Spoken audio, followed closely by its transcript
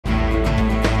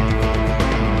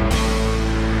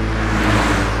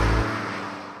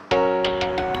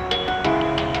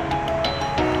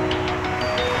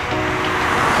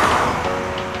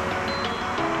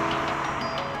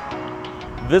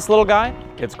This little guy,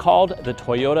 it's called the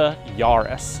Toyota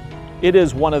Yaris. It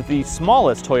is one of the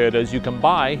smallest Toyotas you can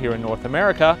buy here in North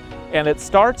America, and it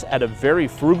starts at a very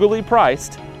frugally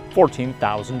priced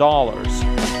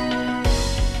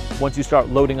 $14,000. Once you start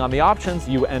loading on the options,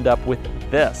 you end up with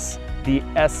this, the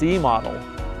SE model.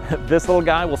 This little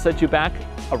guy will set you back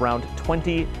around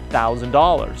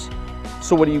 $20,000.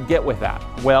 So what do you get with that?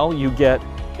 Well, you get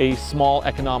a small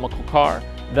economical car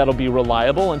that'll be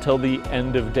reliable until the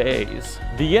end of days.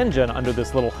 The engine under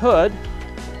this little hood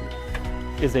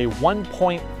is a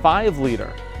 1.5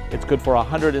 liter. It's good for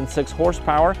 106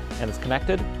 horsepower and is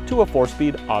connected to a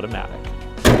 4-speed automatic.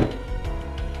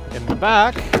 In the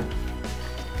back,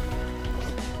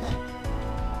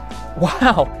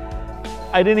 wow,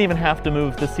 I didn't even have to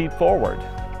move the seat forward.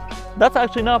 That's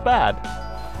actually not bad.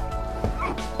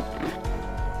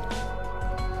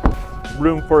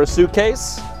 Room for a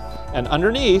suitcase, and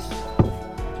underneath,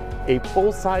 a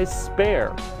full-size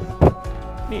spare.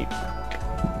 Neat.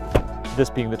 This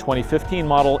being the 2015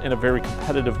 model in a very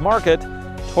competitive market,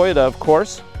 Toyota, of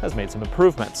course, has made some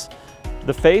improvements.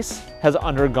 The face has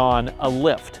undergone a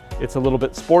lift. It's a little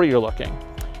bit sportier looking.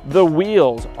 The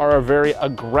wheels are a very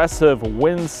aggressive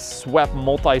windswept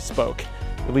multi-spoke,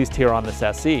 at least here on this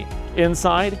SE.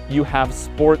 Inside, you have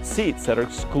sport seats that are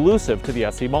exclusive to the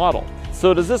SE model.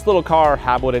 So does this little car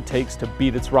have what it takes to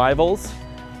beat its rivals?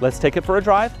 Let's take it for a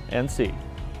drive and see.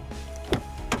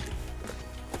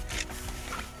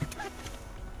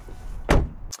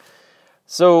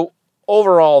 So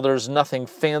overall, there's nothing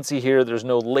fancy here. There's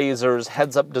no lasers,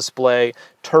 heads-up display,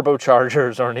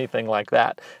 turbochargers, or anything like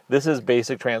that. This is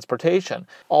basic transportation,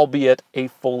 albeit a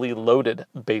fully loaded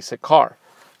basic car.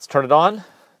 Let's turn it on,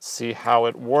 see how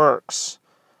it works.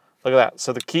 Look at that.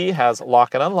 So the key has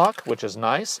lock and unlock, which is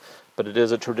nice, but it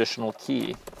is a traditional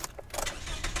key.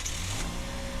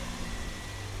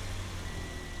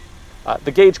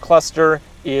 The gauge cluster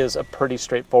is a pretty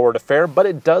straightforward affair, but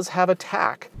it does have a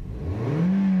tach.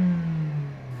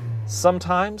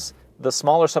 Sometimes the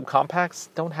smaller subcompacts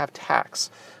don't have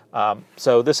tachs.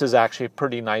 So this is actually a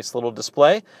pretty nice little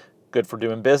display, good for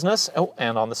doing business. Oh,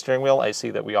 and on the steering wheel, I see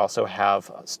that we also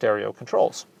have stereo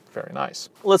controls. Very nice.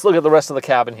 Let's look at the rest of the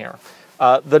cabin here.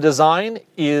 The design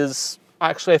is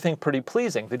actually, I think, pretty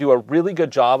pleasing. They do a really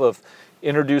good job of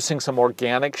introducing some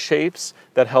organic shapes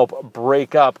that help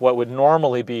break up what would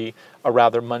normally be a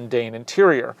rather mundane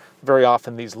interior. Very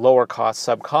often these lower cost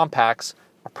subcompacts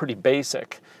are pretty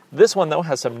basic. This one though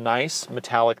has some nice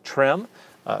metallic trim.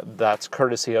 That's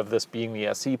courtesy of this being the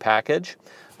SE package.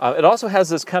 It also has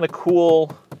this kind of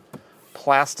cool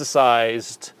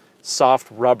plasticized soft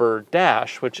rubber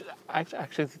dash, which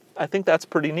actually I think that's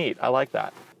pretty neat. I like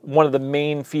that. One of the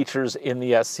main features in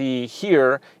the SE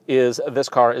here is this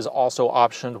car is also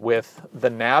optioned with the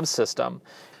nav system.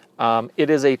 It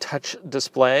is a touch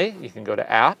display. You can go to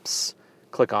apps,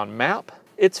 click on map.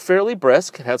 It's fairly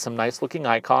brisk. It has some nice looking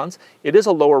icons. It is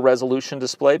a lower resolution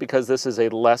display because this is a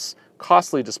less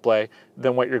costly display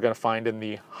than what you're going to find in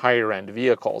the higher end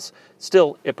vehicles.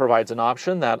 Still, it provides an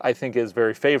option that I think is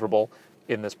very favorable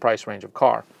in this price range of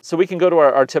car. So we can go to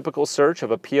our typical search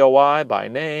of a POI by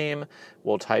name.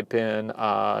 We'll type in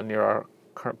near our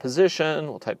current position.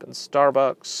 We'll type in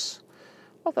Starbucks.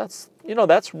 Well, that's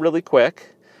really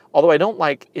quick. Although I don't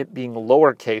like it being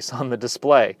lowercase on the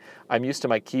display. I'm used to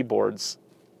my keyboards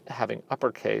having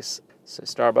uppercase. So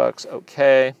Starbucks,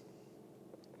 okay.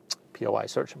 POI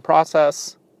search and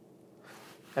process.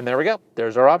 And there we go.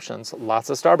 There's our options. Lots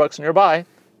of Starbucks nearby.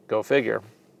 Go figure.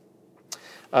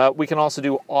 We can also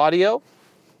do audio.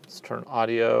 Let's turn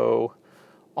audio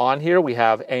on here. We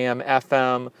have AM,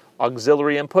 FM,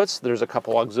 auxiliary inputs. There's a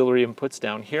couple auxiliary inputs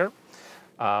down here,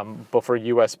 both for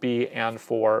USB and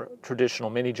for traditional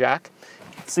mini jack.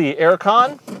 See,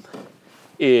 aircon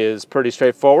is pretty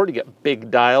straightforward. You get big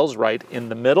dials right in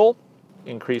the middle.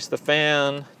 Increase the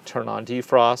fan, turn on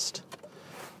defrost.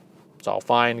 It's all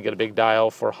fine. You get a big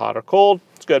dial for hot or cold.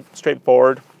 It's good,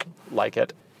 straightforward, like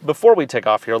it. Before we take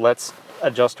off here, let's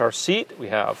adjust our seat. We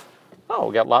got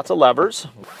lots of levers.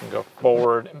 We can go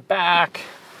forward and back.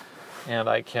 And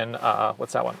I can,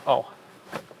 what's that one? Oh,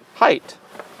 height.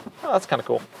 Oh, that's kind of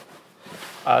cool.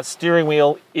 Steering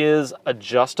wheel is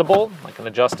adjustable. I can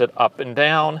adjust it up and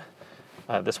down.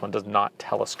 This one does not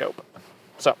telescope.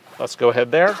 So let's go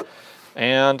ahead there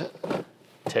and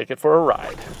take it for a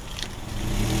ride.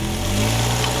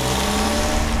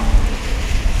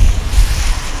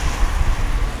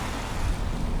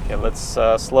 Okay, let's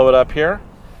slow it up here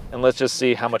and let's just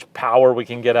see how much power we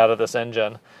can get out of this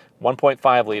engine.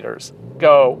 1.5 liters.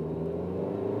 Go.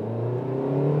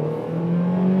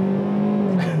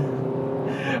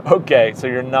 Okay, so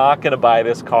you're not going to buy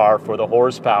this car for the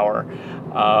horsepower.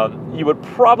 You would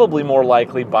probably more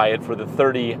likely buy it for the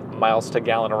 30 miles to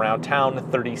gallon around town,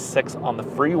 36 on the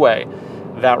freeway.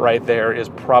 That right there is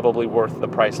probably worth the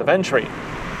price of entry.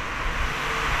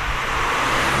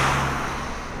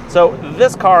 So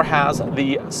this car has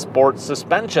the sport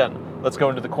suspension. Let's go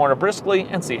into the corner briskly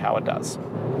and see how it does.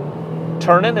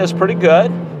 Turn-in is pretty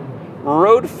good.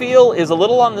 Road feel is a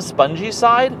little on the spongy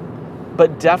side,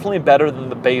 but definitely better than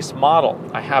the base model.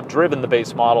 I have driven the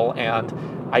base model and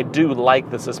I do like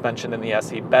the suspension in the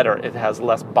SE better. It has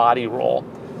less body roll.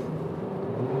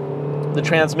 The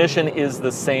transmission is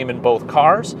the same in both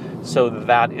cars, so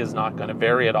that is not going to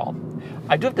vary at all.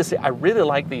 I do have to say, I really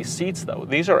like these seats though.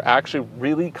 These are actually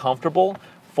really comfortable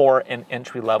for an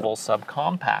entry-level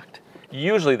subcompact.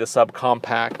 Usually the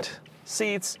subcompact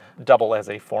seats double as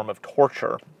a form of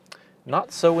torture.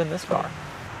 Not so in this car.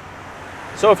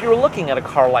 So if you were looking at a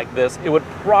car like this, it would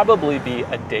probably be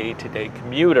a day-to-day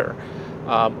commuter.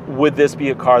 Would this be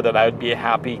a car that I would be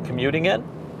happy commuting in?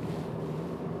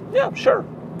 Yeah, sure.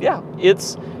 Yeah,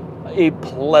 it's a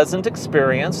pleasant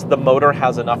experience. The motor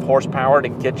has enough horsepower to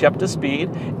get you up to speed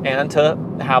and to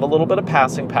have a little bit of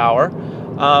passing power.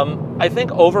 I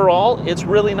think overall it's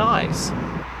really nice.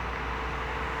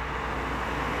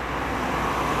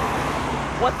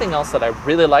 One thing else that I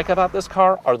really like about this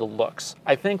car are the looks.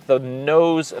 I think the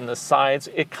nose and the sides,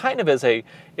 it kind of is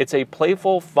it's a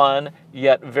playful, fun,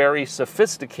 yet very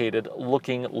sophisticated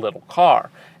looking little car.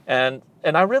 And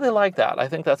I really like that. I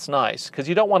think that's nice because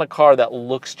you don't want a car that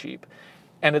looks cheap.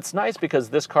 And it's nice because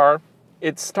this car,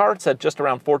 it starts at just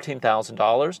around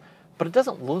 $14,000, but it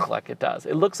doesn't look like it does.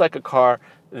 It looks like a car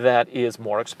that is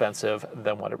more expensive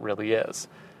than what it really is.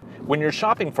 When you're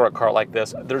shopping for a car like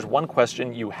this, there's one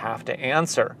question you have to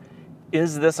answer.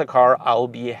 Is this a car I'll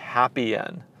be happy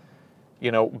in?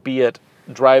 You know, be it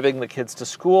driving the kids to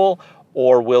school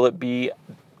or will it be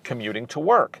commuting to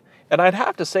work? And I'd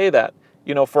have to say that,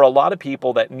 you know, for a lot of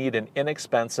people that need an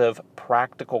inexpensive,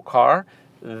 practical car,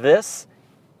 this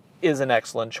is an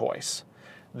excellent choice.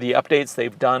 The updates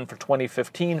they've done for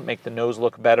 2015 make the nose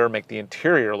look better, make the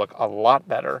interior look a lot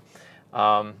better.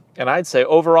 And I'd say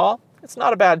overall, it's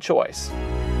not a bad choice.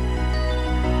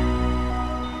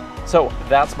 So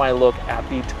that's my look at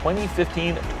the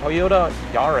 2015 Toyota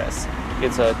Yaris.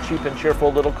 It's a cheap and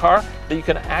cheerful little car that you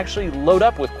can actually load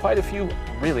up with quite a few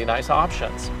really nice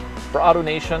options. For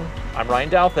AutoNation, I'm Ryan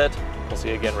Douthit. We'll see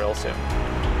you again real soon.